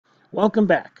Welcome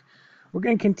back. We're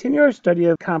going to continue our study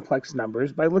of complex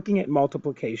numbers by looking at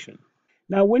multiplication.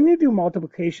 Now, when you do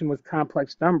multiplication with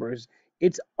complex numbers,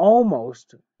 it's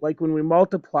almost like when we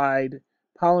multiplied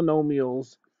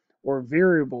polynomials or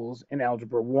variables in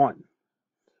Algebra 1.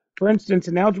 For instance,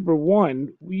 in Algebra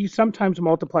 1, we sometimes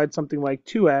multiplied something like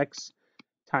 2x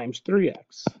times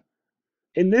 3x.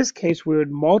 In this case, we would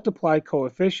multiply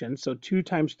coefficients, so 2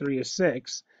 times 3 is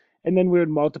 6, and then we would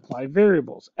multiply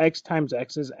variables. X times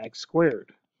x is x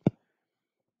squared.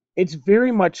 It's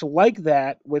very much like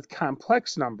that with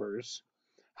complex numbers.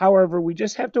 However, we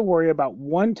just have to worry about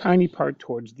one tiny part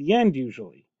towards the end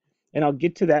usually. And I'll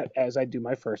get to that as I do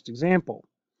my first example.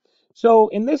 So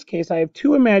in this case, I have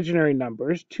two imaginary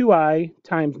numbers, 2i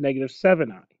times negative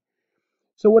 7i.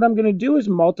 So what I'm going to do is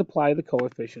multiply the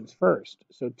coefficients first.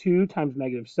 So 2 times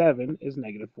negative 7 is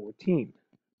negative 14.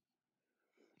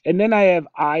 And then I have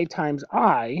I times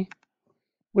I,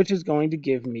 which is going to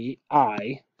give me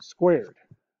I squared.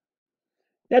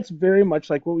 That's very much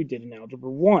like what we did in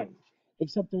Algebra 1,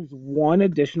 except there's one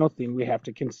additional thing we have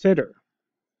to consider.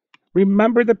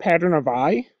 Remember the pattern of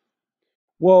I?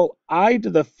 Well, I to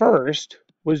the first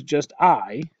was just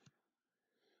I,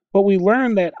 but we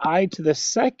learned that I to the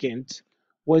second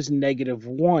was negative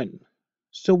 1.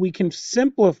 So we can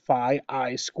simplify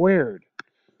I squared.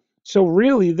 So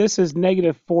really, this is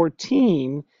negative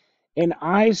 14, and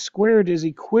I squared is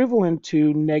equivalent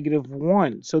to negative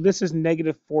 1. So this is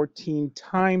negative 14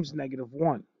 times negative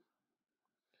 1.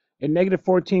 And negative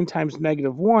 14 times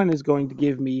negative 1 is going to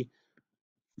give me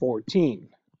 14.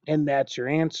 And that's your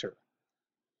answer.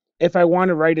 If I want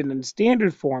to write it in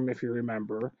standard form, if you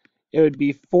remember, it would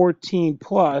be 14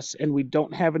 plus, and we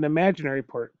don't have an imaginary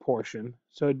portion,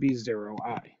 so it'd be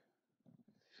 0i.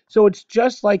 So it's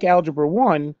just like Algebra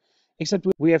 1, except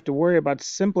we have to worry about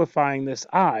simplifying this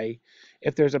I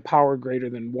if there's a power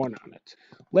greater than 1 on it.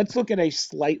 Let's look at a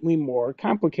slightly more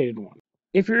complicated one.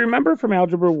 If you remember from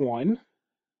Algebra 1,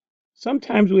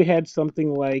 sometimes we had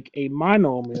something like a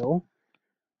monomial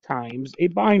times a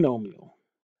binomial.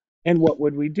 And what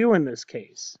would we do in this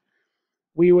case?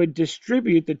 We would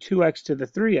distribute the 2x to the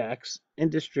 3x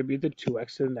and distribute the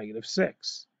 2x to the negative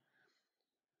 6.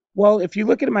 Well, if you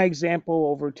look at my example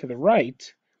over to the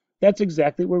right, that's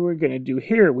exactly what we're going to do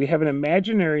here. We have an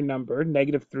imaginary number,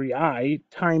 negative 3i,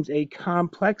 times a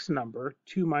complex number,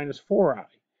 2 minus 4i.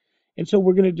 And so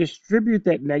we're going to distribute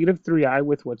that negative 3i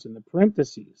with what's in the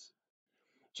parentheses.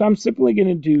 So I'm simply going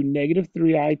to do negative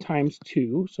 3i times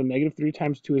 2. So negative 3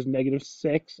 times 2 is negative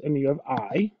 6, and you have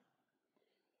I.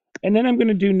 And then I'm going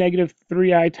to do negative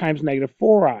 3i times negative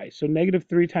 4i. So negative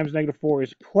 3 times negative 4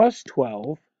 is plus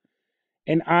 12,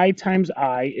 and I times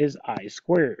I is I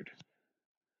squared.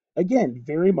 Again,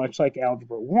 very much like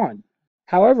Algebra 1.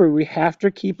 However, we have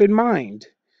to keep in mind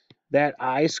that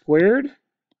I squared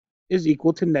is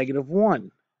equal to negative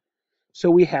 1.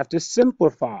 So we have to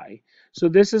simplify. So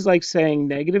this is like saying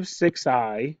negative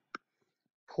 6i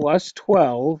plus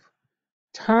 12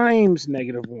 times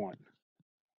negative 1,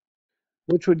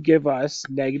 which would give us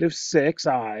negative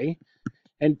 6i,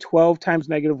 and 12 times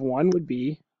negative 1 would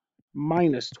be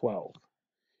minus 12.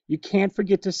 You can't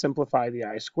forget to simplify the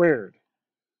I squared.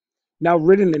 Now,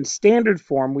 written in standard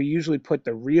form, we usually put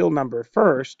the real number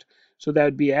first, so that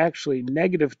would be actually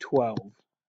negative 12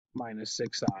 minus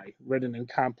 6i, written in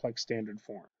complex standard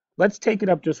form. Let's take it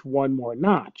up just one more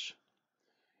notch.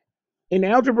 In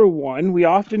Algebra 1, we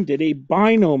often did a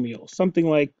binomial, something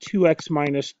like 2x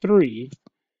minus 3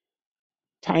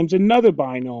 times another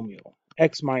binomial,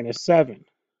 x minus 7.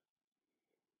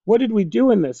 What did we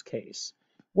do in this case?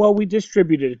 Well, we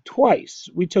distributed it twice.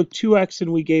 We took 2x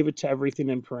and we gave it to everything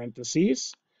in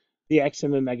parentheses, the x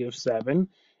and the negative 7,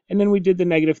 and then we did the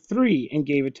negative 3 and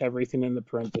gave it to everything in the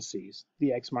parentheses,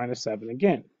 the x minus 7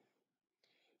 again.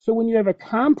 So when you have a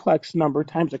complex number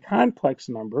times a complex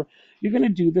number, you're going to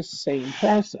do the same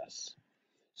process.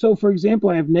 So for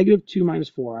example, I have negative 2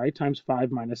 minus 4i times 5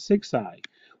 minus 6i.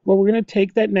 Well, we're going to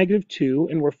take that negative 2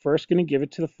 and we're first going to give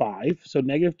it to the 5. So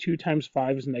negative 2 times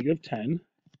 5 is negative 10.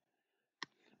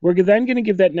 We're then going to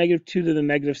give that negative 2 to the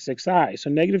negative 6i.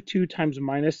 So negative 2 times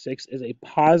minus 6 is a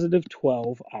positive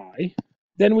 12i.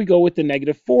 Then we go with the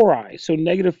negative 4i. So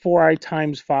negative 4i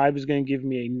times 5 is going to give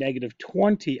me a negative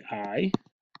 20i.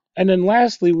 And then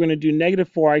lastly, we're going to do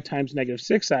negative 4i times negative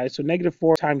 6i. So negative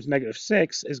 4 times negative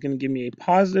 6 is going to give me a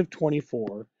positive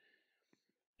 24.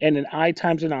 And an I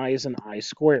times an I is an I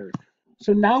squared.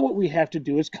 So now what we have to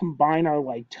do is combine our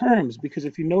like terms, because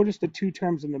if you notice the two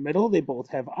terms in the middle, they both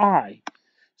have I.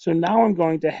 So now I'm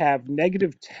going to have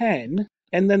negative 10,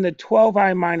 and then the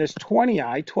 12i minus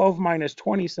 20i, 12 minus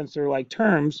 20, since they're like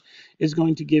terms, is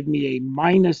going to give me a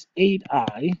minus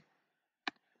 8i.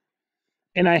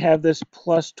 And I have this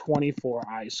plus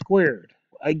 24i squared.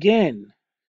 Again,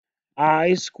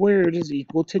 I squared is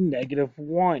equal to negative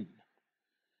 1.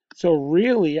 So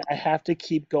really, I have to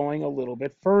keep going a little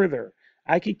bit further.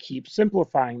 I could keep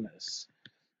simplifying this.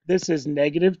 This is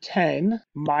negative 10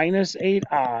 minus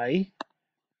 8i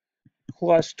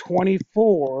plus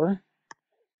 24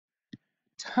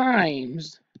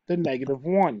 times the negative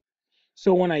 1.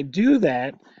 So when I do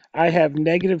that, I have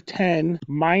negative 10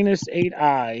 minus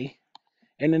 8i,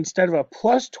 and instead of a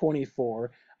plus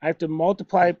 24, I have to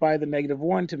multiply it by the negative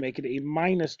 1 to make it a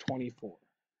minus 24.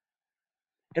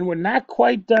 And we're not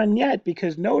quite done yet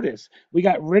because notice, we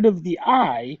got rid of the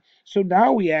I, so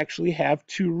now we actually have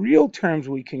two real terms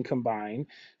we can combine.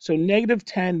 So negative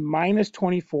 10 minus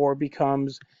 24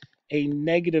 becomes a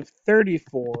negative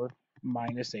 34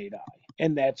 minus 8i.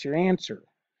 And that's your answer.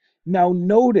 Now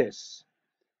notice,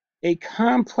 a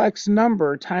complex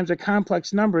number times a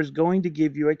complex number is going to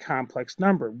give you a complex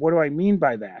number. What do I mean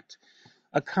by that?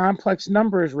 A complex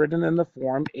number is written in the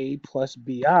form a plus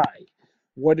bi.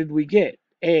 What did we get?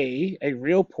 A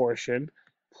real portion,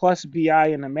 plus bi,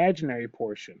 an imaginary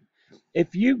portion.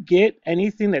 If you get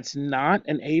anything that's not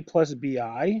an a plus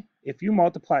bi, if you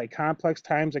multiply a complex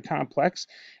times a complex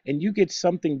and you get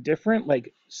something different,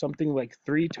 like something like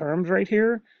 3 terms right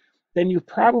here, then you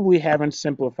probably haven't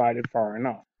simplified it far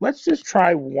enough. Let's just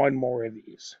try one more of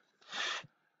these.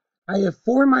 I have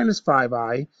 4 minus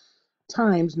 5i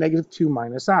times negative 2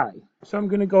 minus I. So I'm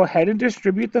going to go ahead and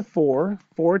distribute the 4.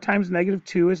 4 times negative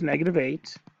 2 is negative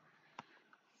 8.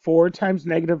 4 times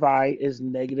negative I is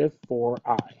negative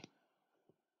 4i.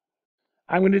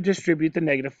 I'm going to distribute the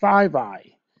negative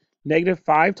 5i. Negative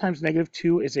 5 times negative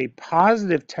 2 is a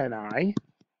positive 10i.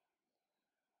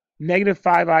 Negative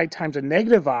 5i times a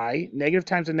negative I, negative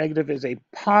times a negative is a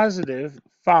positive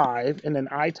 5, and then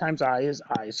I times I is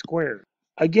I squared.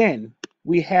 Again,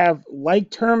 we have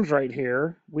like terms right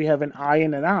here. We have an I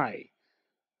and an I.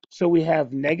 So we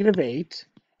have negative 8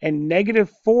 and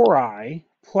negative 4i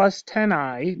plus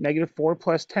 10i. Negative 4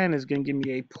 plus 10 is going to give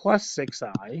me a plus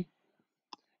 6i.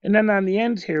 And then on the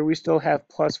end here, we still have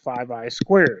plus 5i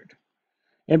squared.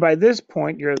 And by this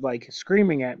point, you're like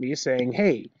screaming at me saying,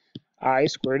 hey, I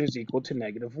squared is equal to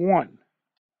negative 1.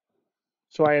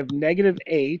 So I have negative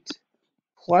 8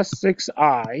 plus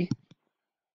 6i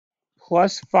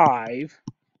plus 5,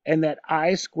 and that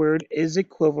I squared is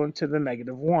equivalent to the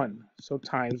negative 1. So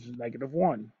times negative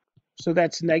 1. So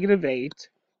that's negative 8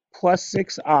 plus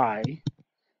 6i,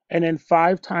 and then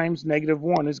 5 times negative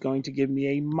 1 is going to give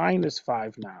me a minus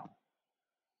 5 now.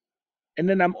 And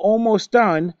then I'm almost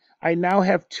done. I now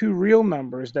have two real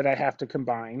numbers that I have to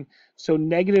combine. So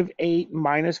negative 8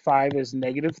 minus 5 is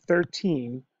negative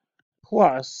 13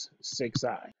 plus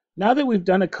 6i. Now that we've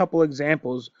done a couple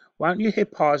examples, why don't you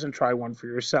hit pause and try one for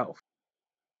yourself?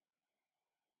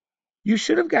 You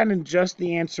should have gotten just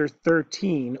the answer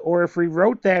 13, or if we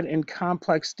wrote that in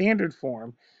complex standard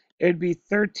form, it'd be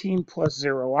 13 plus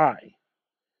 0i.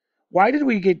 Why did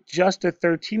we get just a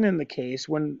 13 in the case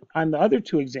when on the other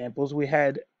two examples we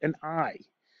had an I?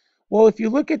 Well, if you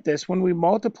look at this, when we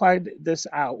multiplied this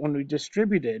out, when we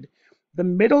distributed, the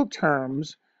middle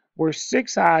terms were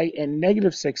 6i and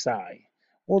negative 6i.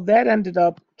 Well, that ended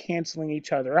up canceling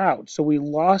each other out, so we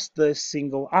lost the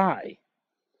single I.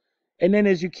 And then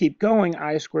as you keep going,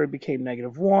 I squared became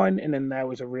negative 1, and then that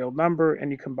was a real number,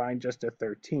 and you combine just a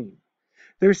 13.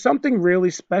 There's something really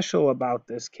special about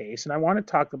this case, and I want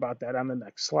to talk about that on the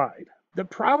next slide. The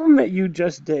problem that you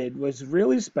just did was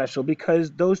really special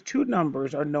because those two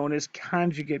numbers are known as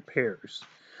conjugate pairs.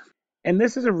 And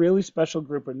this is a really special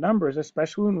group of numbers,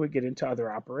 especially when we get into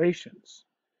other operations.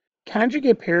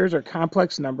 Conjugate pairs are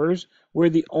complex numbers where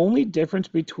the only difference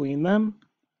between them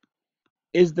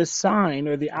is the sign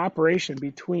or the operation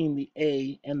between the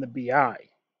a and the bi.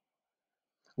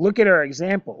 Look at our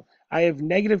example. I have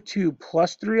negative 2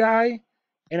 plus 3i,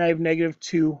 and I have negative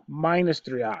 2 minus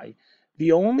 3i.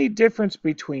 The only difference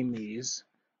between these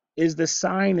is the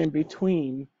sign in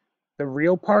between the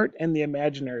real part and the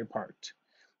imaginary part.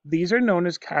 These are known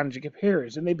as conjugate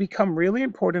pairs, and they become really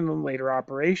important in later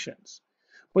operations.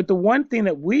 But the one thing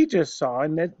that we just saw,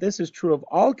 and that this is true of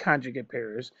all conjugate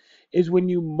pairs, is when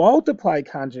you multiply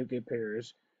conjugate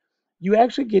pairs, you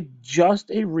actually get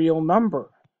just a real number.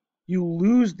 You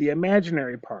lose the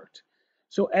imaginary part.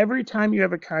 So every time you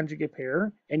have a conjugate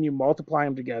pair and you multiply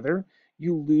them together,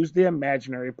 you lose the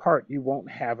imaginary part. You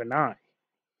won't have an I.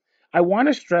 I want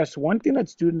to stress one thing that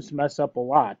students mess up a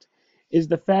lot is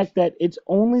the fact that it's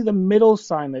only the middle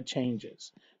sign that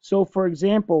changes. So for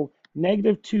example,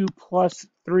 negative 2 plus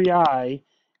 3i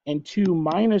and 2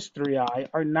 minus 3i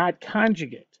are not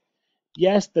conjugate.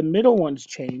 Yes, the middle ones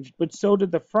changed, but so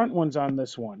did the front ones on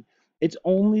this one. It's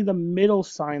only the middle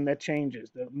sign that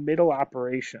changes, the middle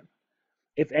operation.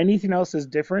 If anything else is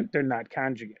different, they're not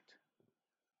conjugate.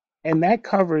 And that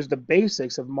covers the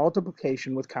basics of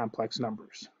multiplication with complex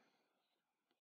numbers.